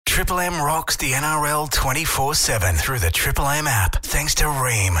Triple M rocks the NRL 24/7 through the Triple M app. Thanks to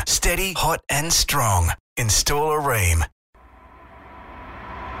Ream. Steady, hot and strong. Install a Ream. 1, 2,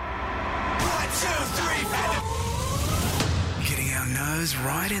 3, getting our nose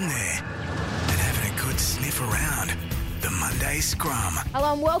right in there and having a good sniff around. The Monday Scrum.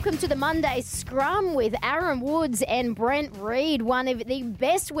 Hello and welcome to the Monday Scrum with Aaron Woods and Brent Reid. One of the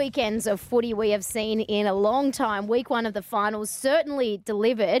best weekends of footy we have seen in a long time. Week 1 of the finals certainly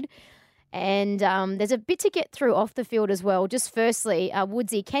delivered. And there's a bit to get through off the field as well. Just firstly,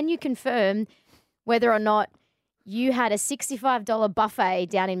 Woodsy, can you confirm whether or not you had a $65 buffet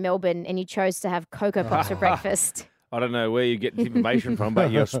down in Melbourne and you chose to have Cocoa Pops for breakfast? I don't know where you get the information from, but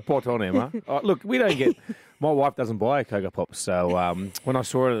you're spot on, Emma. Look, we don't get... My wife doesn't buy Cocoa Pops, so when I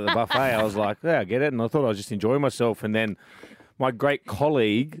saw it at the buffet, I was like, yeah, I get it, and I thought I was just enjoying myself. And then my great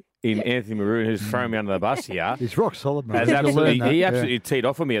colleague in Anthony Maroon, who's thrown me under the bus here... He's rock solid, mate. He absolutely teed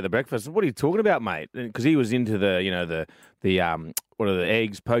off on me at the breakfast. What are you talking about, mate? Because he was into the what are the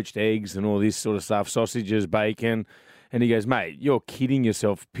eggs, poached eggs and all this sort of stuff, sausages, bacon. And he goes, mate, you're kidding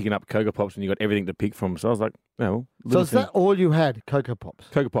yourself picking up Cocoa Pops when you got everything to pick from. So I was like, no. So is that all you had, Cocoa Pops?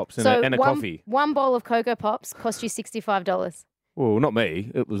 Cocoa Pops and a coffee. One bowl of Cocoa Pops cost you $65. Well, not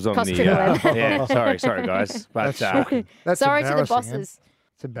me. It was on Cost the... Triple M. Yeah, sorry, guys. But That's sorry to the embarrassing, bosses. Em.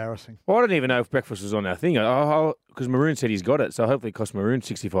 It's embarrassing. well, I don't even know if breakfast was on our thing. Because Maroon said he's got it, so hopefully it cost Maroon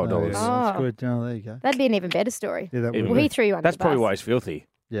 $65. Oh, yeah, Oh. that's good. Oh, there you go. That'd be an even better story. Yeah, that Even would Well, be. he threw you under That's the probably bus. why he's filthy.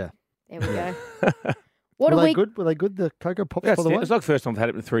 Yeah. There we go. What Were a they week. good? Were they good, the Cocoa Pops, by the way? It's like the first time I've had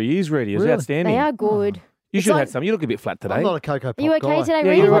it in 3 years, really. It's Really? outstanding. They are good. You It's should have like- had some. You look a bit flat today. I'm not a Cocoa Pop Are you okay guy. today, Yeah,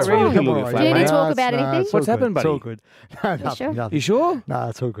 Reid? you're What's right, Reid. wrong? You look a little bit Do you flat, need mate. to talk about anything? What's happened, It's all buddy? good. No, nothing, sure? nothing. You sure? No,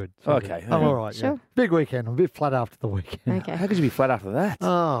 it's all good. It's all Okay, good. I'm yeah. all right. Sure. Yeah. Big weekend. I'm a bit flat after the weekend. Okay. How could you be flat after that?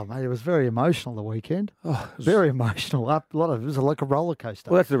 Oh, mate, it was very emotional, the weekend. Oh, Very emotional. It was like a roller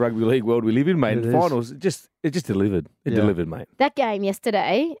coaster. well, that's the rugby league world we live in, mate. It In is. finals, it just delivered. It Yeah. delivered, mate. That game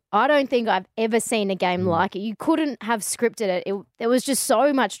yesterday, I don't think I've ever seen a game like it. You couldn't have scripted it. There was just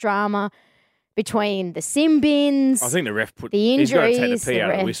so much drama between the sim bins. I think the ref put... The He's got to take injuries, the P the out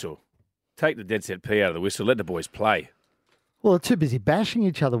of the ref. whistle. Take the dead set P out of the whistle. Let the boys play. Well, they're too busy bashing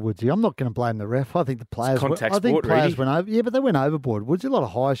each other, Woodsy. I'm not going to blame the ref. I think the players. contact I think sport, players really. went over. Yeah, but they went overboard. Woodsy, a lot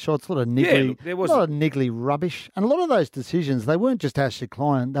of high shots, a lot of niggly, look, there was- a lot of niggly rubbish, and a lot of those decisions they weren't just Ashley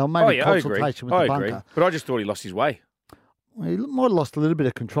Klein. They were made Oh, in yeah, I agree. consultation with I the agree. bunker. But I just thought he lost his way. Well, he might have lost a little bit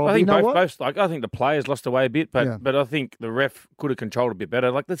of control. I but think you know what? I think the players lost away a bit, but Yeah. but I think the ref could have controlled a bit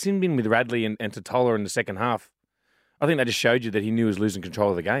better. Like the sin bin with Radley and Totola in the second half. I think that just showed you that he knew he was losing control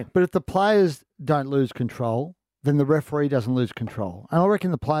of the game. But if the players don't lose control, then the referee doesn't lose control. And I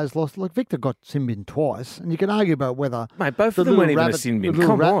reckon the players lost. Look, Victor got sin bin twice, and you can argue about whether Mate, both the of them little weren't even a rabbit- sin bin. the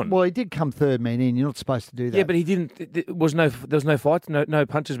little Come on. Well, he did come third man in. You're not supposed to do that. Yeah, but he didn't. There was no fights, no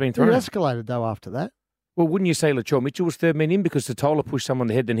punches being It thrown. escalated though after that. Well, wouldn't you say Latrell Mitchell was third man in because Totola pushed someone in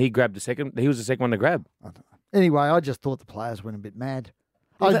the head, then he grabbed the second. He was the second one to grab. Anyway, I just thought the players went a bit mad.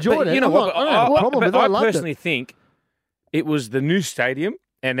 Well, I that- enjoyed but it. You know I'm what? not- I don't have a problem with it. I I loved personally it. think it was the new stadium,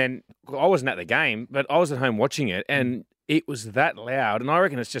 and then I wasn't at the game, but I was at home watching it, and it was that loud, and I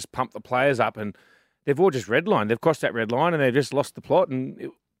reckon it's just pumped the players up, and they've all just redlined. They've crossed that red line, and they've just lost the plot,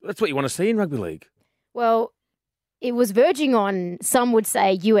 and that's what you want to see in rugby league. Well, it was verging on, some would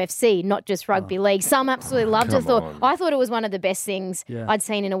say, UFC, not just rugby league. Some absolutely loved it. come on. I thought it was one of the best things Yeah. I'd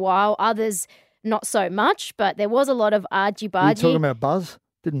seen in a while. Others, not so much, but there was a lot of Are you talking argy-bargy. about Buzz?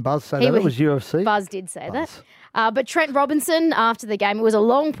 Didn't Buzz say He that? It was- was UFC. Buzz did say Buzz. that. But Trent Robinson, after the game, it was a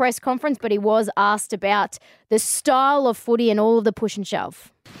long press conference, but he was asked about the style of footy and all of the push and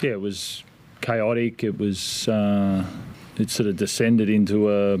shove. Yeah, it was chaotic. It was it sort of descended into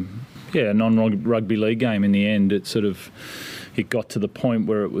a non-rugby league game in the end. It got to the point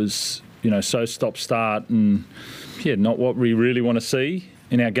where it was so stop-start and not what we really want to see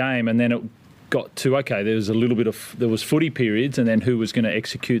in our game. And then it got to there was footy periods, and then who was going to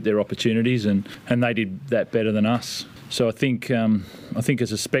execute their opportunities, and they did that better than us. So I think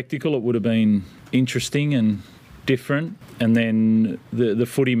as a spectacle it would have been interesting and different, and then the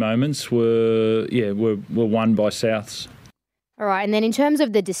footy moments were won by Souths. All right, and then in terms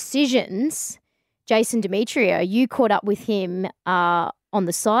of the decisions, Jason Demetrio, you caught up with him on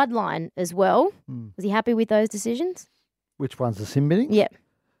the sideline as well. Was he happy with those decisions? Which one's the sin binning? Yep.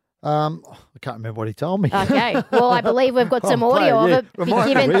 I can't remember what he told me. Okay. Well, I believe we've got some Oh, play it, audio yeah. of it,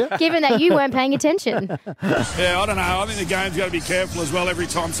 Remind me, will you? given that you weren't paying attention. Yeah, I don't know. I think the game's got to be careful as well. Every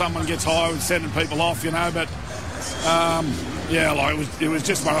time someone gets high, we're sending people off, But it was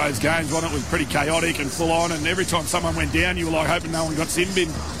just one of those games, wasn't it? It was pretty chaotic and full on. And every time someone went down, you were like hoping no one got sin bin.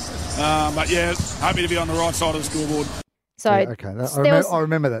 But yeah, happy to be on the right side of the scoreboard. So Yeah, okay. I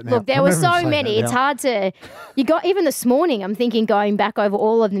remember that now. Look, there I were remember so saying many. that It's now. hard to. You got even this morning. I'm thinking going back over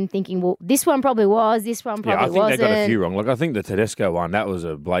all of them, thinking, well, this one probably was. This one Yeah, I probably think wasn't. they got a few wrong. Like I think the Tedesco one, that was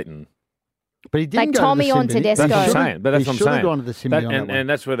a blatant. But he didn't Like go Tommy to the on Simbi. Tedesco. That's what I'm He saying. But that's He what I'm should have saying. gone to the Simbi That- on that one. and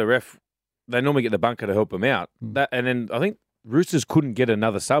that's where the ref. They normally get the bunker to help him out. And then I think Roosters couldn't get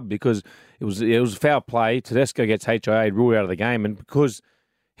another sub because it was foul play. Tedesco gets HIA ruled out of the game, and because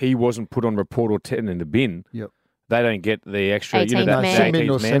he wasn't put on report or 10 in the bin. Yep. They don't get the extra. 18th that man. Sinbin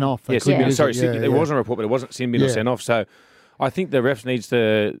or 18th man. sent off. They Yeah, couldn't Sinbin. use Sorry, it. Sinbin. Yeah, It yeah. wasn't a report, but it wasn't Sinbin or Yeah. sent off. So I think the refs needs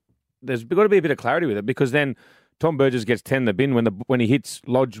to. There's got to be a bit of clarity with it because then Tom Burgess gets 10 in the bin when he hits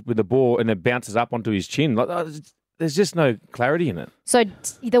Lodge with the ball and then bounces up onto his chin. Like, there's just no clarity in it. So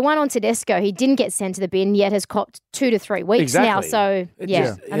the one on Tedesco, he didn't get sent to the bin yet has copped 2 to 3 weeks now. Exactly. So, It yeah,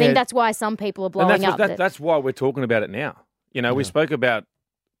 just- I think yeah. that's why some people are And blowing up. that's why we're talking about it now. You know, we spoke about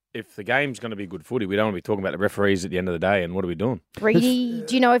if the game's going to be good footy, we don't want to be talking about the referees at the end of the day and what are we doing? Reedy,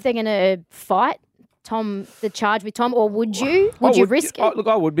 do you know if they're going to fight the charge with Tom, or would you? Would you risk it? Look,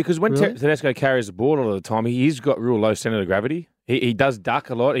 I would because when Really? Tedesco carries the ball all the time, he's got real low centre of gravity. He does duck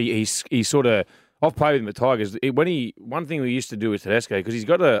a lot. He sort of. I've played with him at Tigers. One thing we used to do with Tedesco because he's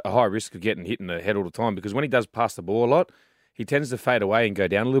got a high risk of getting hit in the head all the time because when he does pass the ball a lot, he tends to fade away and go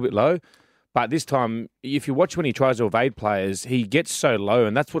down a little bit low. But this time, if you watch when he tries to evade players, he gets so low,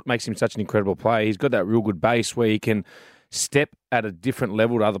 and that's what makes him such an incredible player. He's got that real good base where he can step at a different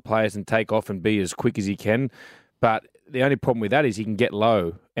level to other players and take off and be as quick as he can. But the only problem with that is he can get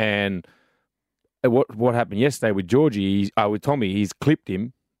low. And what happened yesterday with Georgie, with Tommy, he's clipped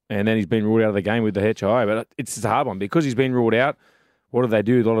him, and then he's been ruled out of the game with the HIA. But it's a hard one because he's been ruled out. What do they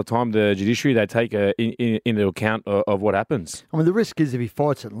do? A lot of time, the judiciary, they take into account of what happens. I mean, the risk is if he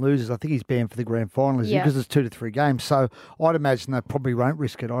fights it and loses, I think he's banned for the grand final Yeah. because it's 2 to 3 games. So I'd imagine they probably won't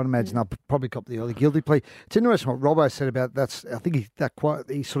risk it. I'd imagine they'll probably cop the early guilty plea. It's interesting what Robbo said about that's. I think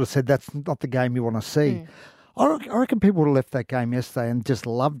he sort of said that's not the game you want to see. I reckon people would have left that game yesterday and just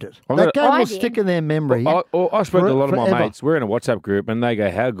loved it. I'm That gonna- game I will did. stick in their memory. I spoke to a lot of my forever. mates. We're in a WhatsApp group, and they go,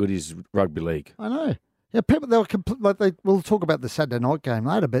 "How good is rugby league?" I know. Yeah, people. They were we'll talk about the Saturday night game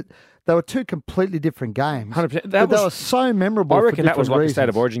later, but they were two completely different games. 100%. But they were so memorable. I for reckon that was different like a state of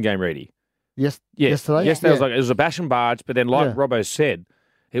reasons. origin game, Reedy. Yes, Yeah. yesterday. Yesterday was like it was a bash and barge, but then like Yeah. Robbo said,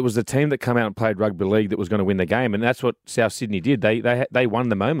 it was the team that came out and played rugby league that was going to win the game, and that's what South Sydney did. They won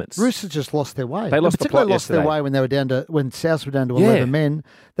the moments. Roosters just lost their way. They lost the particularly plot lost their yesterday. way when they were down to when South were down to Yeah. 11 men.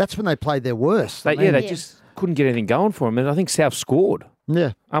 That's when they played their worst. They Yeah. just couldn't get anything going for them, and I think South scored.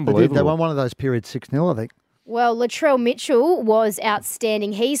 yeah, Unbelievable. They won one of those periods 6-0, I think. Well, Latrell Mitchell was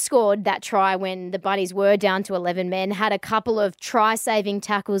outstanding. He scored that try when the Bunnies were down to 11 men, had a couple of try-saving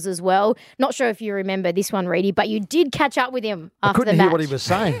tackles as well. Not sure if you remember this one, Reedy, but you did catch up with him I after couldn't the hear match. what he was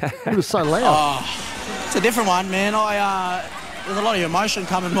saying. He was so loud. It's a different one, man. There's a lot of emotion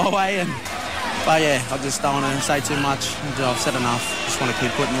coming my way, but yeah, I just don't want to say too much. I've said enough. Just want to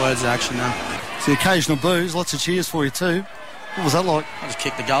keep putting words to action now. It's the occasional booze, lots of cheers for you too. What was that like? I just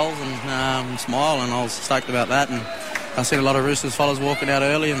kicked the goals and smile, and I was stoked about that. And I seen a lot of Roosters fellas walking out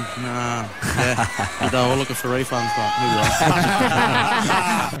early, and yeah, they were looking for refunds, but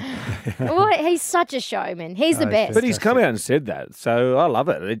Well, he's such a showman. He's the best. But he's come out and said that, so I love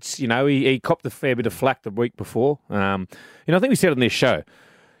it. It's he copped a fair bit of flack the week before. I think we said on this show,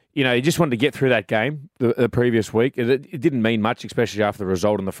 he just wanted to get through that game the previous week. It didn't mean much, especially after the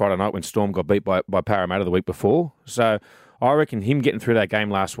result on the Friday night when Storm got beat by Parramatta the week before. So I reckon him getting through that game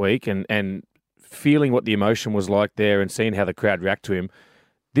last week and feeling what the emotion was like there and seeing how the crowd react to him,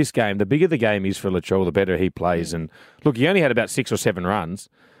 this game, the bigger the game is for Latrell, the better he plays. And look, he only had about 6 or 7 runs,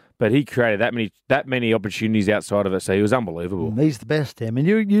 but he created that many opportunities outside of it, so he was unbelievable. He's the best, Tim. And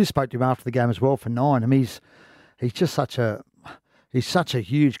you spoke to him after the game as well for 9. I mean, he's just such a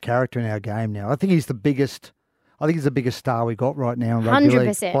huge character in our game now. I think he's the biggest star we got right now in rugby league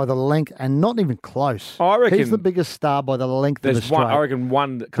 100%. by the length, and not even close. I reckon he's the biggest star by the length of the There's one, straight. I reckon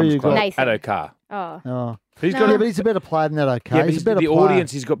one that comes you close. got? Nathan. Addo-Carr. Oh. Oh. He's No. got Yeah, but he's a better player than that. Okay, Yeah, but he's a better the player.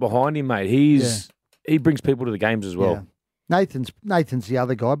 audience he's got behind him, mate. He brings people to the games as well. Yeah. Nathan's the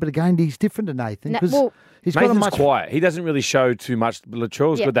other guy, but again, he's different to Nathan because well, he's got a Nathan's much. quiet. He doesn't really show too much.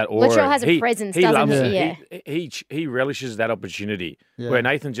 Latrell's Yeah. got that aura. Latrell has a presence, he doesn't loves he? it. Yeah. He relishes that opportunity. Yeah. Where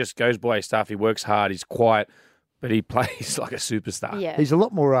Nathan just goes by his stuff. He works hard. He's quiet, but he plays like a superstar. Yeah. He's a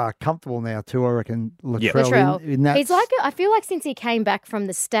lot more comfortable now too. I reckon Yeah. Latrell. Latrell. In that. He's I feel like since he came back from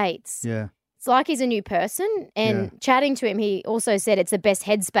the States, Yeah. it's like he's a new person. And Yeah. chatting to him, he also said it's the best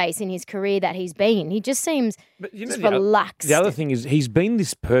headspace in his career that he's been. He just seems But just the relaxed. The other thing is he's been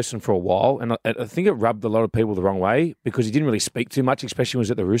this person for a while, and I think it rubbed a lot of people the wrong way because he didn't really speak too much, especially when he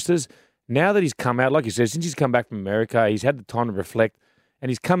was at the Roosters. now that he's come out, like you said, since he's come back from America, he's had the time to reflect, and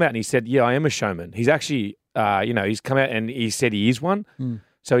he's come out and he said, yeah, I am a showman. He's actually, he's come out and he said he is one.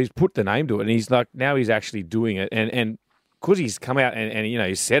 So he's put the name to it, and he's like, now he's actually doing it. And because he's come out and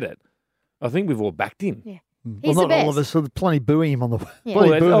he said it, I think we've all backed him. Yeah. Well, He's not the best. all of us. There's plenty booing him on the. Yeah. Well, plenty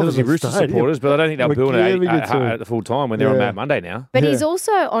that's booing him obviously at the Roosters stadium. supporters, but I don't think they'll We're boo it giving it to at the full time when they're on Yeah. Mad Monday now. But he's Yeah.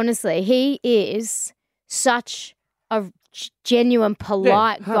 also, honestly, he is such a genuine,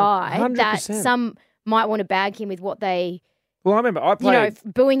 polite guy 100%. that some might want to bag him with what they, Well, I remember I played.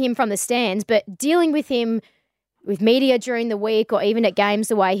 booing him from the stands, but dealing with him with media during the week or even at games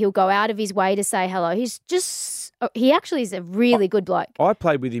the way he'll go out of his way to say hello. He actually is a really good bloke. I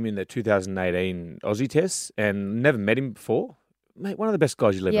played with him in the 2018 Aussie tests and never met him before. Mate, one of the best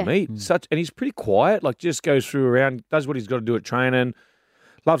guys you'll ever Yeah. meet. And he's pretty quiet, like just goes through around, does what he's got to do at training,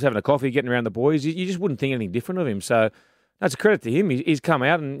 loves having a coffee, getting around the boys. You just wouldn't think anything different of him. So that's a credit to him. He's come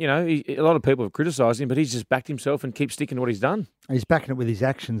out and, a lot of people have criticised him, but he's just backed himself and keeps sticking to what he's done. He's backing it with his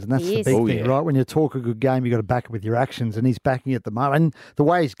actions, and that's He the is. big Oh, thing, yeah. right? When you talk a good game, you got to back it with your actions, and he's backing it at the moment. And the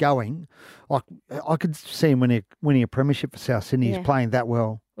way he's going, I could see him winning a premiership for South Sydney. Yeah. He's playing that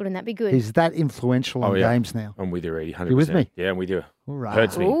well. Wouldn't that be good? He's that influential on yeah. games now. I'm with you, Eddie, 100%. You with me? Yeah, I'm with you. All right.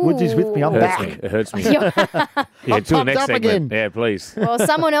 Hurts me. Ooh. Woodsy's with me. I'm Hurts back. me. It hurts me. Yeah. Yeah, I'm till the pumped next up segment. again. Yeah, please. Well,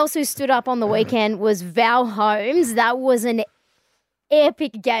 someone else who stood up on the weekend was Val Holmes. That was an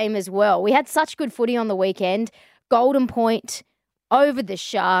epic game as well. We had such good footy on the weekend. Golden Point over the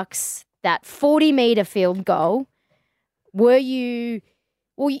Sharks, that 40-metre field goal. You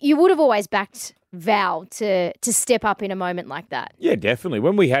would have always backed Val to step up in a moment like that. Yeah, definitely.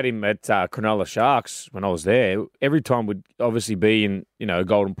 When we had him at Cronulla Sharks, when I was there, every time would obviously be in a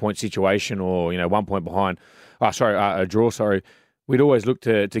golden point situation or 1 point behind. A draw. We'd always look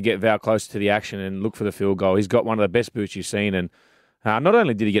to get Val closer to the action and look for the field goal. He's got one of the best boots you've seen, and not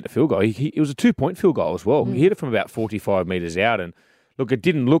only did he get the field goal, it was a 2-point field goal as well. He hit it from about 45 metres out, and look, it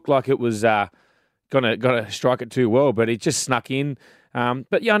didn't look like it was gonna strike it too well, but it just snuck in.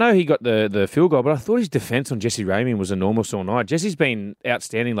 But yeah, I know he got the field goal, but I thought his defence on Jesse Ramien was enormous all night. Jesse's been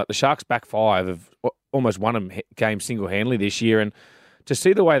outstanding. Like the Sharks' back five have almost won a game single-handedly this year, and to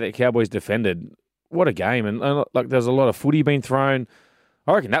see the way that Cowboys defended, what a game! And like there's a lot of footy being thrown.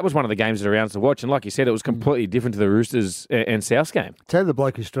 I reckon that was one of the games that are around to watch. And like you said, it was completely different to the Roosters and Souths game. Tell you the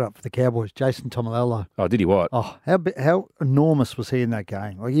bloke who stood up for the Cowboys, Jason Tomalolo. Oh, did he what? Oh, how enormous was he in that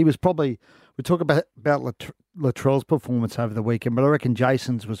game? Like he was probably. We talk about Latrell's performance over the weekend, but I reckon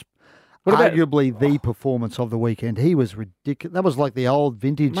Jason's was arguably the performance of the weekend. He was ridiculous. That was like the old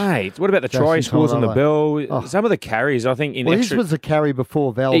vintage. Mate, what about the Jason try he scores on the Tomalolo. bell? Some of the carries, I think, His was a carry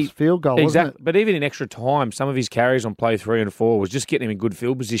before Val's field goal, wasn't it? But even in extra time, some of his carries on play 3 and 4 was just getting him in good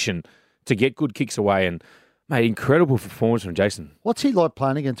field position to get good kicks away. And, mate, incredible performance from Jason. What's he like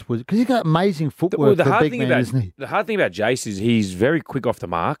playing against Woods? Because he's got amazing footwork for a big man, isn't he? The hard thing about Jace is he's very quick off the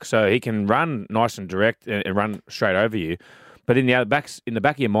mark, so he can run nice and direct and run straight over you. But in the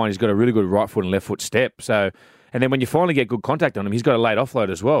back of your mind, he's got a really good right foot and left foot step. So, and then when you finally get good contact on him, he's got a late offload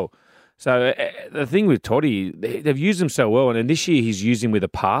as well. So the thing with Toddy, they've used him so well, and then this year he's used him with a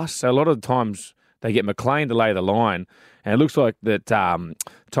pass. So a lot of the times they get McLean to lay the line, and it looks like that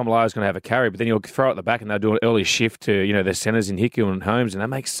Tomalolo's going to have a carry, but then he'll throw it at the back, and they'll do an early shift to their centres in Hickey and Holmes, and they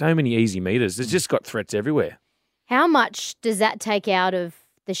make so many easy meters. It's just got threats everywhere. How much does that take out of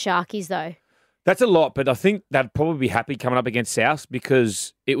the Sharkies, though? That's a lot, but I think they'd probably be happy coming up against South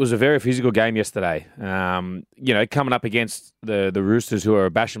because it was a very physical game yesterday. Coming up against the Roosters, who are a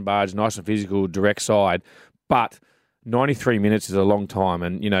bash and barge, nice and physical, direct side, but 93 minutes is a long time,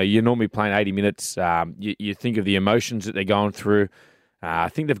 and you're normally playing 80 minutes. You think of the emotions that they're going through. I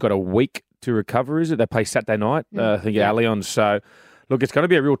think they've got a week to recover. Is it? They play Saturday night. I think at Allianz. So, look, it's going to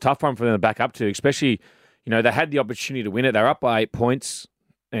be a real tough one for them to back up to, especially they had the opportunity to win it. They're up by 8 points.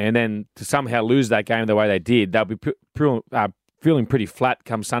 And then to somehow lose that game the way they did, they'll be feeling pretty flat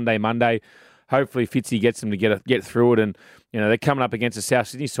come Sunday, Monday. Hopefully Fitzy gets them to get through it. And, they're coming up against a South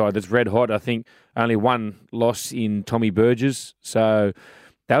Sydney side that's red hot. I think only one loss in Tommy Burgess. So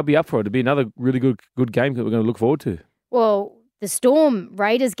they'll be up for it. It'll be another really good game that we're going to look forward to. Well, the Storm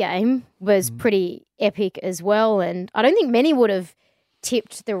Raiders game was pretty epic as well. And I don't think many would have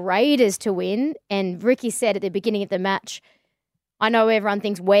tipped the Raiders to win. And Ricky said at the beginning of the match, I know everyone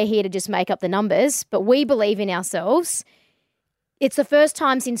thinks we're here to just make up the numbers, but we believe in ourselves. It's the first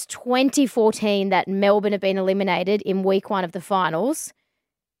time since 2014 that Melbourne have been eliminated in week 1 of the finals.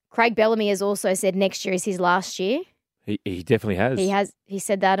 Craig Bellamy has also said next year is his last year. He definitely has. He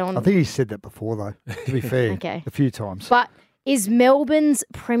said that on... I think he said that before, though, to be fair. Okay. A few times. But is Melbourne's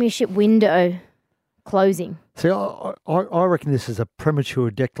premiership window closing? See, I reckon this is a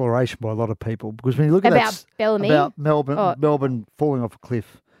premature declaration by a lot of people because when you look at About Bellamy? about Melbourne, Oh. Melbourne falling off a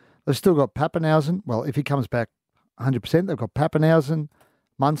cliff, they've still got Pappenhausen. Well, if he comes back 100%, they've got Pappenhausen,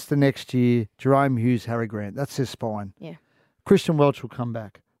 Munster next year, Jerome Hughes, Harry Grant. That's their spine. Yeah. Christian Welch will come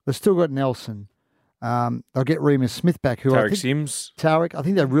back. They've still got Nelson. They'll get Remus Smith back. Who I Tarek think, Sims. Tarek. I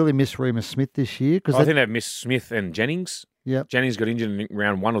think they really miss Remus Smith this year because I think they've missed Smith and Jennings. Yep. Jennings got injured in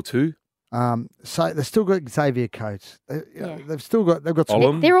round 1 or 2. So they've still got Xavier Coates. They've got some.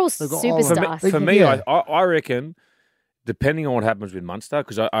 Olam. They're all They've got superstars. For me, Yeah. I reckon, depending on what happens with Munster,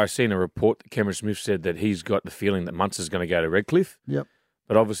 because I seen a report that Cameron Smith said that he's got the feeling that Munster's going to go to Redcliffe. Yep.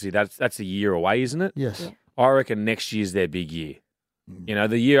 But obviously that's a year away, isn't it? Yes. Yeah. I reckon next year's their big year. You know,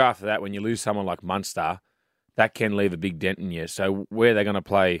 the year after that, when you lose someone like Munster, that can leave a big dent in you. So where they're going to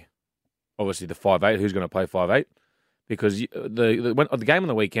play, obviously the 5'8", who's going to play 5'8"? Because the game on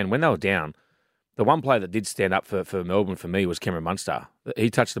the weekend, when they were down, the one player that did stand up for Melbourne for me was Cameron Munster. He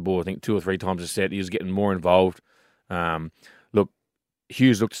touched the ball, I think, 2 or 3 times a set. He was getting more involved. Look,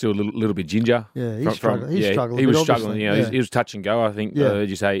 Hughes looked still a little bit ginger. Yeah, he's struggling. He He was struggling. You know, he was touch and go, I think, as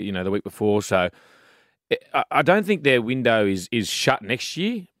you say, you know, the week before. So I don't think their window is shut next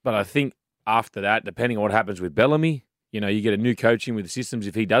year, but I think after that, depending on what happens with Bellamy, you know, you get a new coaching with the systems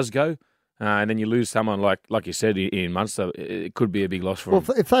if he does go, and then you lose someone like you said in Munster, it could be a big loss for them.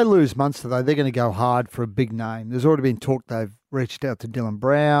 Well, if they lose Munster, though, they're going to go hard for a big name. There's already been talk they've reached out to Dylan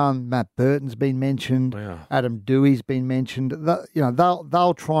Brown, Matt Burton's been mentioned, Wow. Adam Dewey's been mentioned. You know,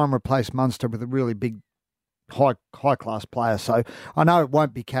 they'll try and replace Munster with a really big, high class player. So I know it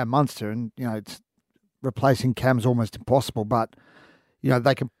won't be Cam Munster, and you know, it's replacing Cam's almost impossible. But you know,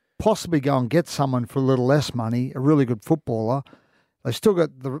 they can possibly go and get someone for a little less money, a really good footballer. They've still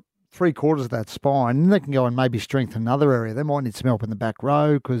got the 3/4 of that spine, and they can go and maybe strengthen another area. They might need some help in the back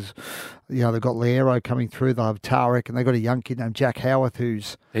row because, you know, they've got Liero coming through. They'll have Tarek, and they've got a young kid named Jack Howarth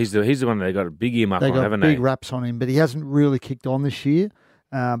who's He's the one they got a big earmark they on, got haven't big they? raps on him, but he hasn't really kicked on this year.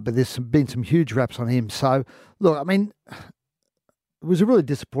 But there's been some huge raps on him. So look, I mean, it was a really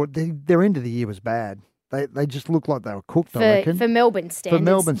disappointing. Their end of the year was bad. They just looked like they were cooked. I reckon For Melbourne standards, for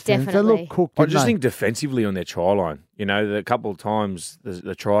Melbourne standards, they definitely. look cooked. I didn't just they? think defensively on their try line, you know, the couple of times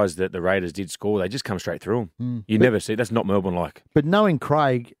the tries that the Raiders did score, they just come straight through them. You never see that's not Melbourne like. But knowing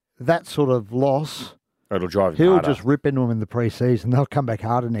Craig, that sort of loss, It'll drive him he'll harder. just rip into them in the pre-season. They'll come back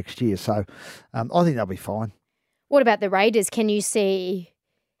harder next year. So I think they'll be fine. What about the Raiders? Can you see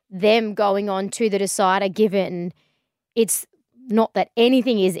them going on to the decider, given it's not that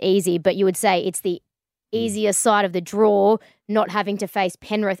anything is easy, but you would say it's the easier side of the draw, not having to face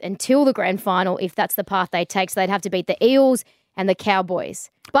Penrith until the grand final if that's the path they take. So they'd have to beat the Eels and the Cowboys.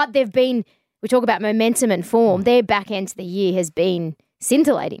 But we talk about momentum and form, their back end to the year has been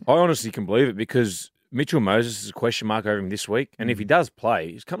scintillating. I honestly can believe it because Mitchell Moses is a question mark over him this week. And if he does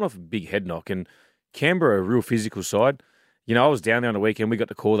play, he's coming off a big head knock. And Canberra, a real physical side. You know, I was down there on the weekend. We got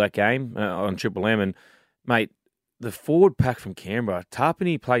to call that game on Triple M. And, mate, the forward pack from Canberra,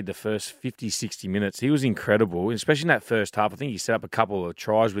 Tarpany played the first 50, 60 minutes. He was incredible, especially in that first half. I think he set up a couple of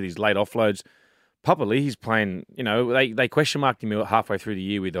tries with his late offloads. Papali'i's playing, you know, they question marked him halfway through the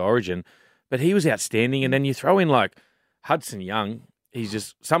year with Origin, but he was outstanding. And then you throw in like Hudson Young. He's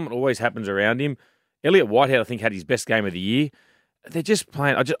just, something always happens around him. Elliot Whitehead, I think, had his best game of the year. They're just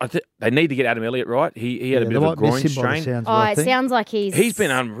playing. They need to get Adam Elliott right. He had a bit of a groin strain. It sounds like He's been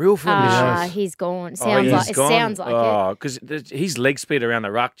unreal for him this year. He's gone. He's gone. Sounds like it. Because his leg speed around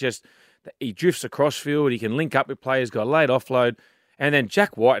the ruck, just he drifts across field. He can link up with players. Got a late offload, and then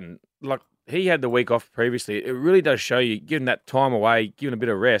Jack Whiten, like he had the week off previously. It really does show you, giving that time away, giving a bit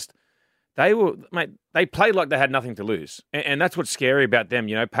of rest. They played like they had nothing to lose, and that's what's scary about them.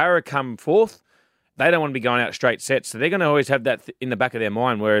 You know, Para come fourth. They don't want to be going out straight sets, so they're going to always have that in the back of their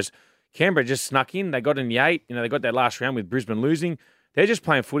mind. Whereas Canberra just snuck in. They got in the 8. You know, they got that last round with Brisbane losing. They're just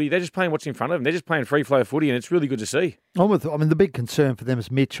playing footy. They're just playing what's in front of them. They're just playing free flow footy, and it's really good to see. The big concern for them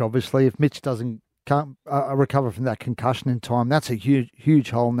is Mitch. Obviously, if Mitch can't recover from that concussion in time, that's a huge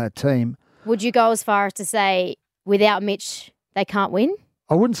hole in that team. Would you go as far as to say without Mitch they can't win?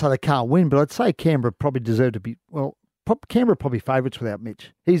 I wouldn't say they can't win, but I'd say Canberra probably deserve to be Canberra probably favourites without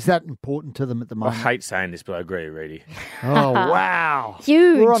Mitch. He's that important to them at the I moment. hate saying this, but I agree, Reedy. Oh, wow.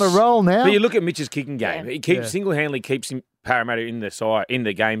 Huge. We're on a roll now. But you look at Mitch's kicking game. Yeah. He single-handedly keeps him Parramatta in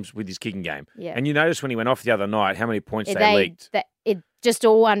the games with his kicking game. Yeah. And you notice when he went off the other night how many points they leaked. It just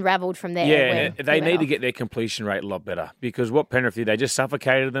all unravelled from there. Yeah, they need to get their completion rate a lot better because what Penrith did, they just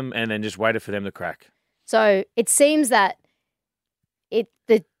suffocated them and then just waited for them to crack. So it seems that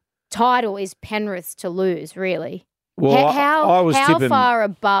the title is Penrith's to lose, really. Well, How I was tipping, far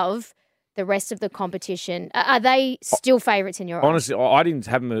above the the rest of the competition? Are they still favourites in your eyes? Honestly, I didn't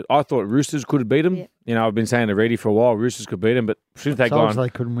have them. I thought Roosters could have beat them. Yeah. You know, I've been saying to Reedy for a while, Roosters could beat them, but since they've Told gone, you they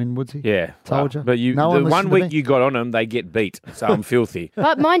couldn't win, Woodsy. yeah, Told you. But No the one one listened to week me. you got on them, they get beat. So I'm filthy.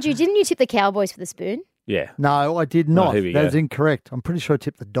 But mind you, didn't you tip the Cowboys for the spoon? Yeah, No, I did not. here we That go. is incorrect. I'm pretty sure I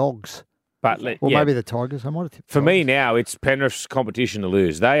tipped the Dogs. but Or yeah. maybe the Tigers. I might have tipped the For me Tigers. now, it's Penrith's competition to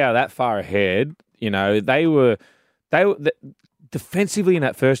lose. They are that far ahead. You know, they were defensively in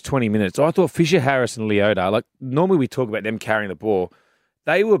that first 20 minutes. I thought Fisher Harris and Leota, like normally we talk about them carrying the ball,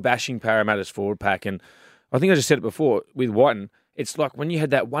 they were bashing Parramatta's forward pack. And I think I just said it before with Whiten. It's like when you had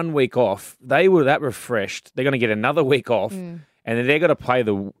that 1 week off, they were that refreshed. They're going to get another week off. And then they're going to play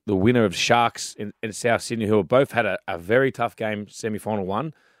the winner of Sharks in South Sydney, who have both had a very tough game, semi-final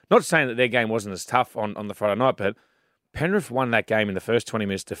one. Not saying that their game wasn't as tough on the Friday night, but Penrith won that game in the first 20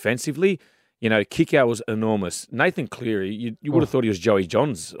 minutes defensively. You know, kick-out was enormous. Nathan Cleary, you would have thought he was Joey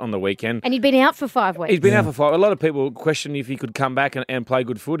Johns on the weekend. And he'd been out for 5 weeks. He's been out for 5. A lot of people question if he could come back and play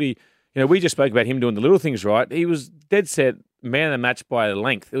good footy. You know, we just spoke about him doing the little things right. He was dead set man of the match by a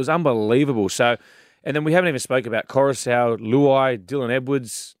length. It was unbelievable. So, and then we haven't even spoke about Coruscant, Luai, Dylan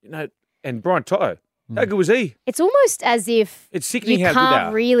Edwards, you know, and Brian Toto. How good was he? It's almost as if It's sickening you how good they can't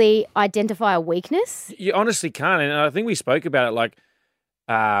are. really identify a weakness. You honestly can't. And I think we spoke about it like,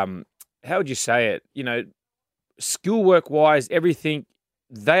 how would you say it? You know, skill work wise, everything,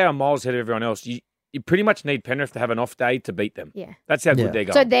 they are miles ahead of everyone else. You pretty much need Penrith to have an off day to beat them. Yeah. That's how Yeah. good they're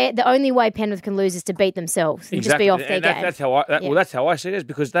going. So the only way Penrith can lose is to beat themselves and just be off their And game. That's how Yeah. well, that's how I see it, is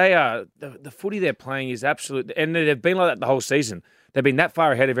because they are the footy they're playing is absolute, and they've been like that the whole season. They've been that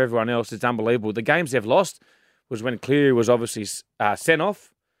far ahead of everyone else. It's unbelievable. The games they've lost was when Cleary was obviously sent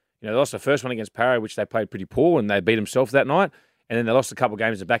off. You know, they lost the first one against Parra, which they played pretty poor, and they beat themselves that night. And then they lost a couple of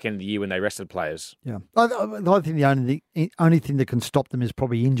games at the back end of the year when they rested players. Yeah. I think the only thing that can stop them is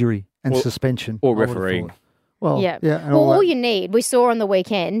probably injury and suspension. or I would have refereeing. thought. Well, Yeah. and Well, all all that. you need, we saw on the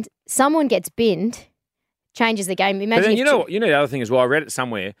weekend, someone gets binned, changes the game. Imagine But then if you know what? You know the other thing as well. I read it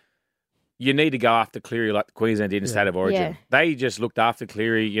somewhere. You need to go after Cleary like Queensland did in State of Origin. Yeah. They just looked after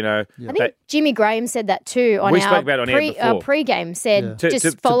Cleary. You know, I think Jimmy Graham said that too on We our spoke about it on air before. pre-game. Said Yeah. just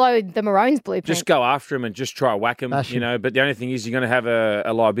To- follow the Maroons blueprint. just go after him and just try to whack him. Bash You him. know, but the only thing is you're going to have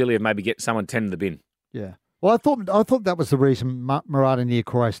a liability of maybe get someone 10 in the bin. Yeah. Well, I thought that was the reason Murata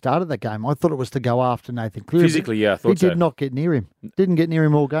Niokoro started that game. I thought it was to go after Nathan Cleary. Physically, yeah, I thought he so. did not get near him. Didn't get near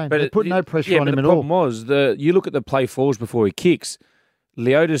him all game. They put no pressure on him the at all. problem was you look at the play falls before he kicks.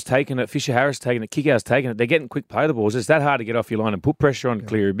 Leota's taken it, Fisher Harris taken it, Kickout's taken it. They're getting quick play the balls. It's that hard to get off your line and put pressure on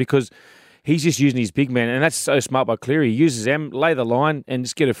Cleary because he's just using his big man, and that's so smart by Cleary. He uses them, lay the line, and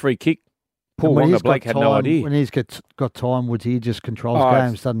just get a free kick. Paul And when Wonga he's got Blake had no time- idea. When he's got time, Woods, he just controls Oh,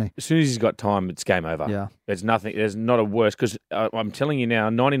 games, doesn't he? As soon as he's got time, it's game over. Yeah. There's nothing. There's not a worse because I'm telling you now,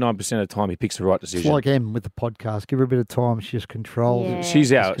 99% of the time he picks the right It's decision. like Em with the podcast. Give her a bit of time. She just controls Yeah. it.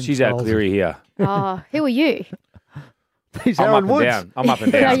 She's our controls Cleary here. Oh, who are you? He's I'm Aaron up Woods. and down. I'm up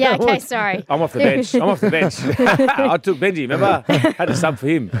and Oh, down. yeah, okay, sorry. I'm off the bench. I'm off the bench. I took Benji. Remember, had to sub for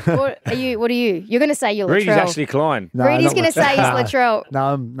him. What are you? You're going to say you're Reedy's Latrell. actually Klein. No, Reedy's not going to say he's Latrell.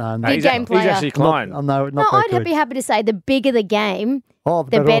 No, Big he's, game he's player. actually Klein. No, No, that I'd good. be happy to say the bigger the game, Oh,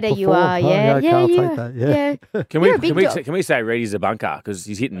 the better you perform. are. Oh, Yeah, okay, yeah, I'll yeah. take that. Yeah. Can You're we a big can we dog. can we say Reedy's a bunker because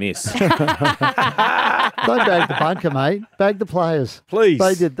he's hit and miss? Don't bag the bunker, mate. Bag the players. Please.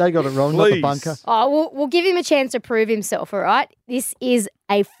 They got it wrong, not the Please. bunker. Oh, we'll give him a chance to prove himself, all right? This is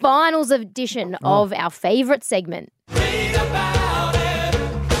a finals edition of our favourite segment.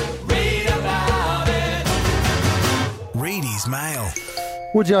 Reedy's Mail.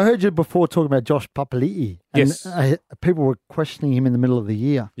 Woodsy, I heard you before talking about Josh Papali'i. And, Yes. people were questioning him in the middle of the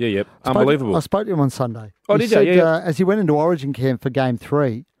year. Yeah, yep. I Unbelievable. spoke to him on Sunday. Oh, He did you? said, Yeah, yeah. as he went into Origin camp for Game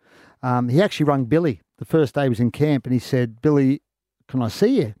 3, he actually rang Billy the first day he was in camp, and he said, "Billy, can I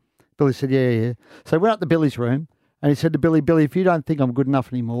see you?" Billy said, yeah. So he went up to Billy's room, and he said to Billy, if you don't think I'm good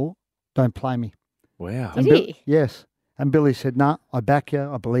enough anymore, don't play me. Wow. Did And he? Yes. And Billy said, "Nah, I back you.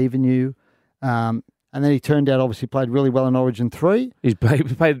 I believe in you." And then he turned out, obviously, played really well in Origin 3. He's played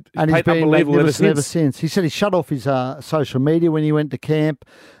And he's been unbelievable magnificent ever ever since. since. He said he shut off his social media when he went to camp.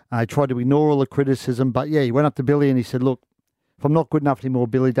 He tried to ignore all the criticism. But, yeah, he went up to Billy and he said, "Look, if I'm not good enough anymore,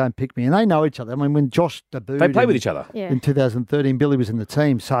 Billy, don't pick me." And they know each other. I mean, when Josh debuted They play with each other. Yeah. in 2013, Billy was in the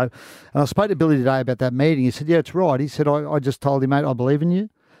team. So, and I spoke to Billy today about that meeting. He said, "Yeah, it's right." He said, I just told him, "Mate, I believe in you.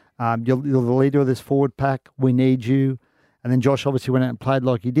 You're the leader of this forward pack. We need you." And then Josh obviously went out and played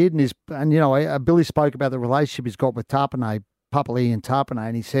like he did. Billy spoke about the relationship he's got with Papali'i and Tapane.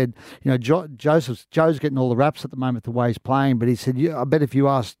 And he said, Joe's getting all the raps at the moment the way he's playing. But he said, I bet if you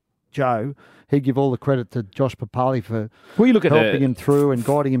ask Joe, he'd give all the credit to Josh Papali for Well, you look at helping him through and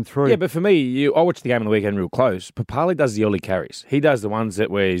guiding him through. Yeah, but for me, I watched the game on the weekend real close. Papali does the early carries. He does the ones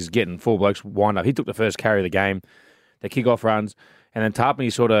where he's getting 4 blokes wind up. He took the first carry of the game, the kick-off runs, and then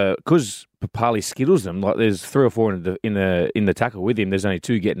Tarpany sort of, because Papali skittles them, like there's 3 or 4 in the tackle with him. There's only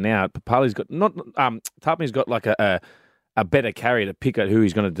 2 getting out. Papali's got Tarpany's got like a better carry to pick at who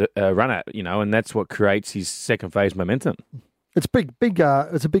he's going to run at, and that's what creates his second phase momentum. It's big.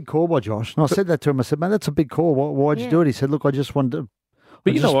 It's a big call by Josh. And I said that to him. I said, "Man, that's a big call. Why'd you do it?" He said, "Look, I just wanted to."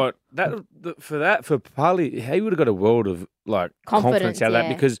 But know what? For Papali, he would have got a world of confidence out of that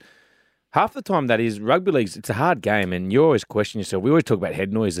because half the time that is rugby leagues. It's a hard game, and you always question yourself. We always talk about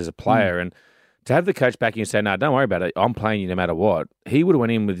head noise as a player, and to have the coach back and say, "No, don't worry about it. I'm playing you no matter what." He would have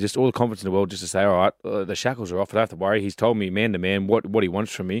went in with just all the confidence in the world, just to say, "All right, the shackles are off. I don't have to worry. He's told me man to man what he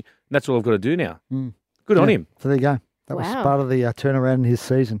wants from me. And that's all I've got to do now." Good on him. So there you go. That was part of the turnaround in his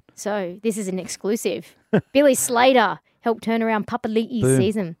season. So this is an exclusive. Billy Slater helped turn around Papali'i's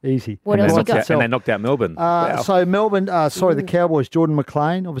season. Easy. What else you got? And they knocked out Melbourne. So Melbourne, the Cowboys, Jordan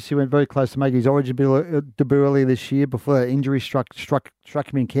McLean, obviously went very close to making his Origin debut earlier this year before that injury struck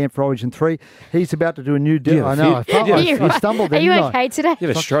him in camp for Origin 3. He's about to do a new deal. Yeah, I know. I felt like he stumbled. Are you okay today? You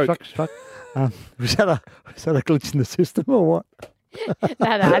had a stroke. Was that a glitch in the system or what? No,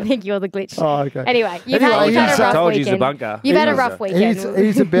 I think you're the glitch. Oh, okay. Anyway, you've had a rough told weekend. He's a bunker. You've had a rough weekend.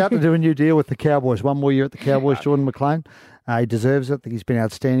 He's about to do a new deal with the Cowboys. One more year at the Cowboys, Jordan McLean. He deserves it. I think he's been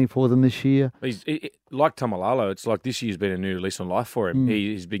outstanding for them this year. He's like Tamalalo. It's like this year's been a new lease on life for him.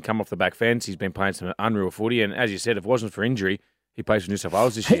 He's been come off the back fence. He's been playing some unreal footy. And as you said, if it wasn't for injury, he plays for New South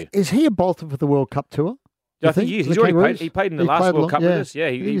Wales this year. Is he a bolter for the World Cup tour? I think he is. He's already played. He played in the last World Cup with us. Yeah,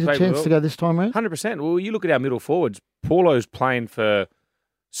 he's played a chance to go this time around. 100%. Well, you look at our middle forwards. Paulo's playing for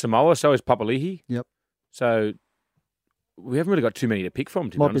Samoa, so is Papali'i. Yep. So we haven't really got too many to pick from.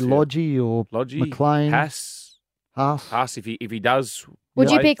 Might be Lodgy or McLean. Haas if he does.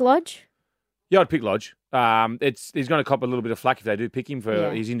 Would you pick Lodge? Yeah, I'd pick Lodge. He's going to cop a little bit of flack if they do pick him for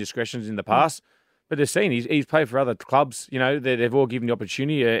his indiscretions in the past. But they've seen he's played for other clubs. They've all given the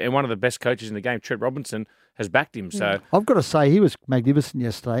opportunity. And one of the best coaches in the game, Trent Robinson, has backed him. So I've got to say he was magnificent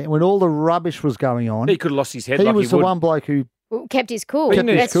yesterday. And when all the rubbish was going on, he could have lost his head. He was the one bloke who kept his cool.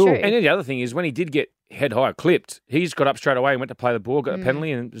 That's true. And then the other thing is when he did get head high clipped, he's got up straight away and went to play the ball, got a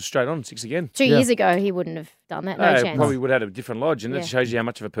penalty, and was straight on 6 again. 2 years ago, he wouldn't have done that. No chance. Probably would have had a different lodge, and that shows you how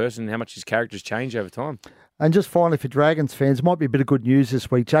much of a person, how much his character's changed over time. And just finally for Dragons fans, might be a bit of good news this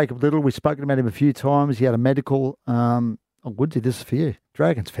week. Jacob Little, we've spoken about him a few times. He had a medical. Woodsy, this is for you.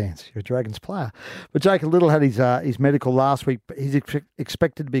 Dragons fans, you're a Dragons player. But Jacob Little had his medical last week. He's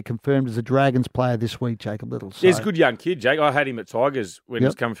expected to be confirmed as a Dragons player this week, Jacob Little. So. He's a good young kid, Jake. I had him at Tigers when he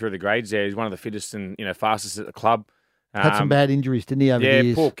was coming through the grades there. He's one of the fittest and fastest at the club. Had some bad injuries, didn't he, over the years?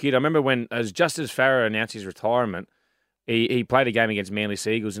 Yeah, poor kid. I remember when, just as Farah announced his retirement, he played a game against Manly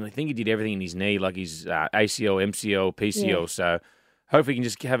Seagulls, and I think he did everything in his knee, like his ACL, MCL, PCL. Yeah. So hopefully he can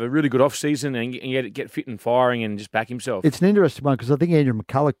just have a really good off-season and get fit and firing and just back himself. It's an interesting one because I think Andrew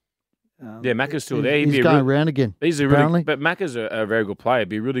McCulloch... Macca's still there. He's going around again. But Macca's a very good player. It'd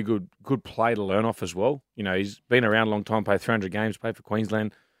be a really good play to learn off as well. He's been around a long time, played 300 games, played for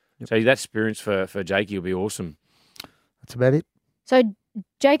Queensland. Yep. So that experience for Jakey will be awesome. That's about it. So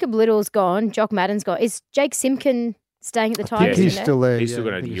Jacob Little's gone. Jock Madden's gone. Is Jake Simpkin staying at the Tigers? He's still there. He's still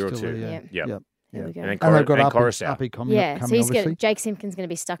got a year or two. Yep. There we go. And they've got Appy coming up. So Jake Simpkin's going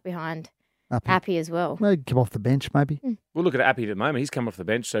to be stuck behind Appy as well. Maybe come off the bench, maybe. We'll look at Appy at the moment. He's come off the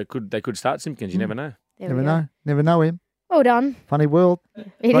bench, so they could start Simpkins. You never know. Never know him. Well done. Funny world.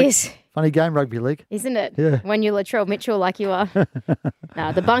 It is. Funny game, rugby league. Isn't it? Yeah. When you're Latrell Mitchell like you are.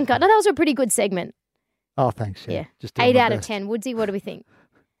 No, the bunker. No, that was a pretty good segment. Oh, thanks. Yeah. Just 8 out of 10. Woodsy, what do we think?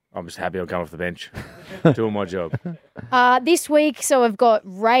 I'm just happy I'm coming off the bench, doing my job. This week, so I've got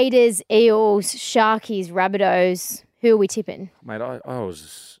Raiders, Eels, Sharkies, Rabbitohs. Who are we tipping? Mate, I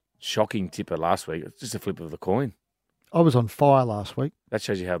was a shocking tipper last week. It's just a flip of the coin. I was on fire last week. That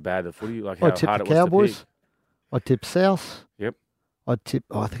shows you how bad the footy, like how hard it was the Cowboys. to pick. I tipped South. Yep. I think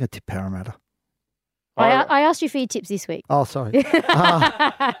I tipped Parramatta. I asked you for your tips this week. Oh, sorry.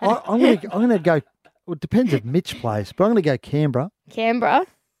 I'm going to go. Well, it depends if Mitch plays, but I'm going to go Canberra.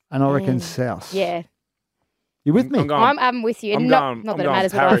 And I reckon South. Yeah. You with me? I'm with you. Not that it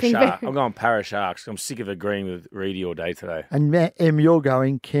matters what I think. I'm going Para Sharks. I'm sick of agreeing with Reedy all day today. And Em, you're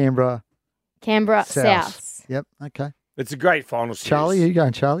going Canberra. South. Yep. Okay. It's a great final series. Charlie, you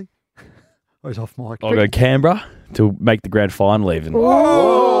going Charlie? Or he's off mic. I'll go Canberra to make the grand final even.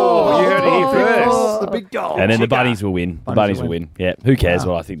 Oh, You heard it here first. Oh, the big goal. And then the Bunnies will win. The Bunnies will win. Yeah. Who cares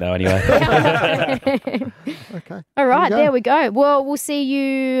what I think, though, anyway? Okay. All right, you go. there we go. Well, we'll see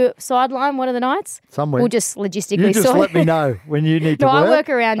you sideline one of the nights. Somewhere. We'll just logistically You just sort let me know when you need to No, work. I work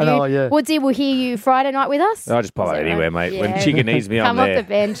around you. Oh, yeah. Woodsy will hear you Friday night with us. I'll just pop Is out that anywhere, right? mate. When Yeah. Chicken needs me, I'm Come off there. the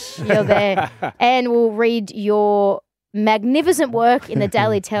bench, you're there. And we'll read your magnificent work in the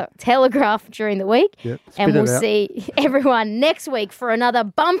Daily Telegraph during the week. Yep, spit And we'll it out. see everyone next week for another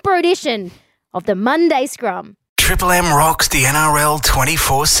bumper edition of the Monday Scrum. Triple M rocks the NRL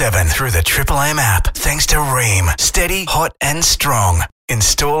 24/7 through the Triple M app. Thanks to Ream. Steady, hot and strong.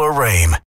 Install a Ream.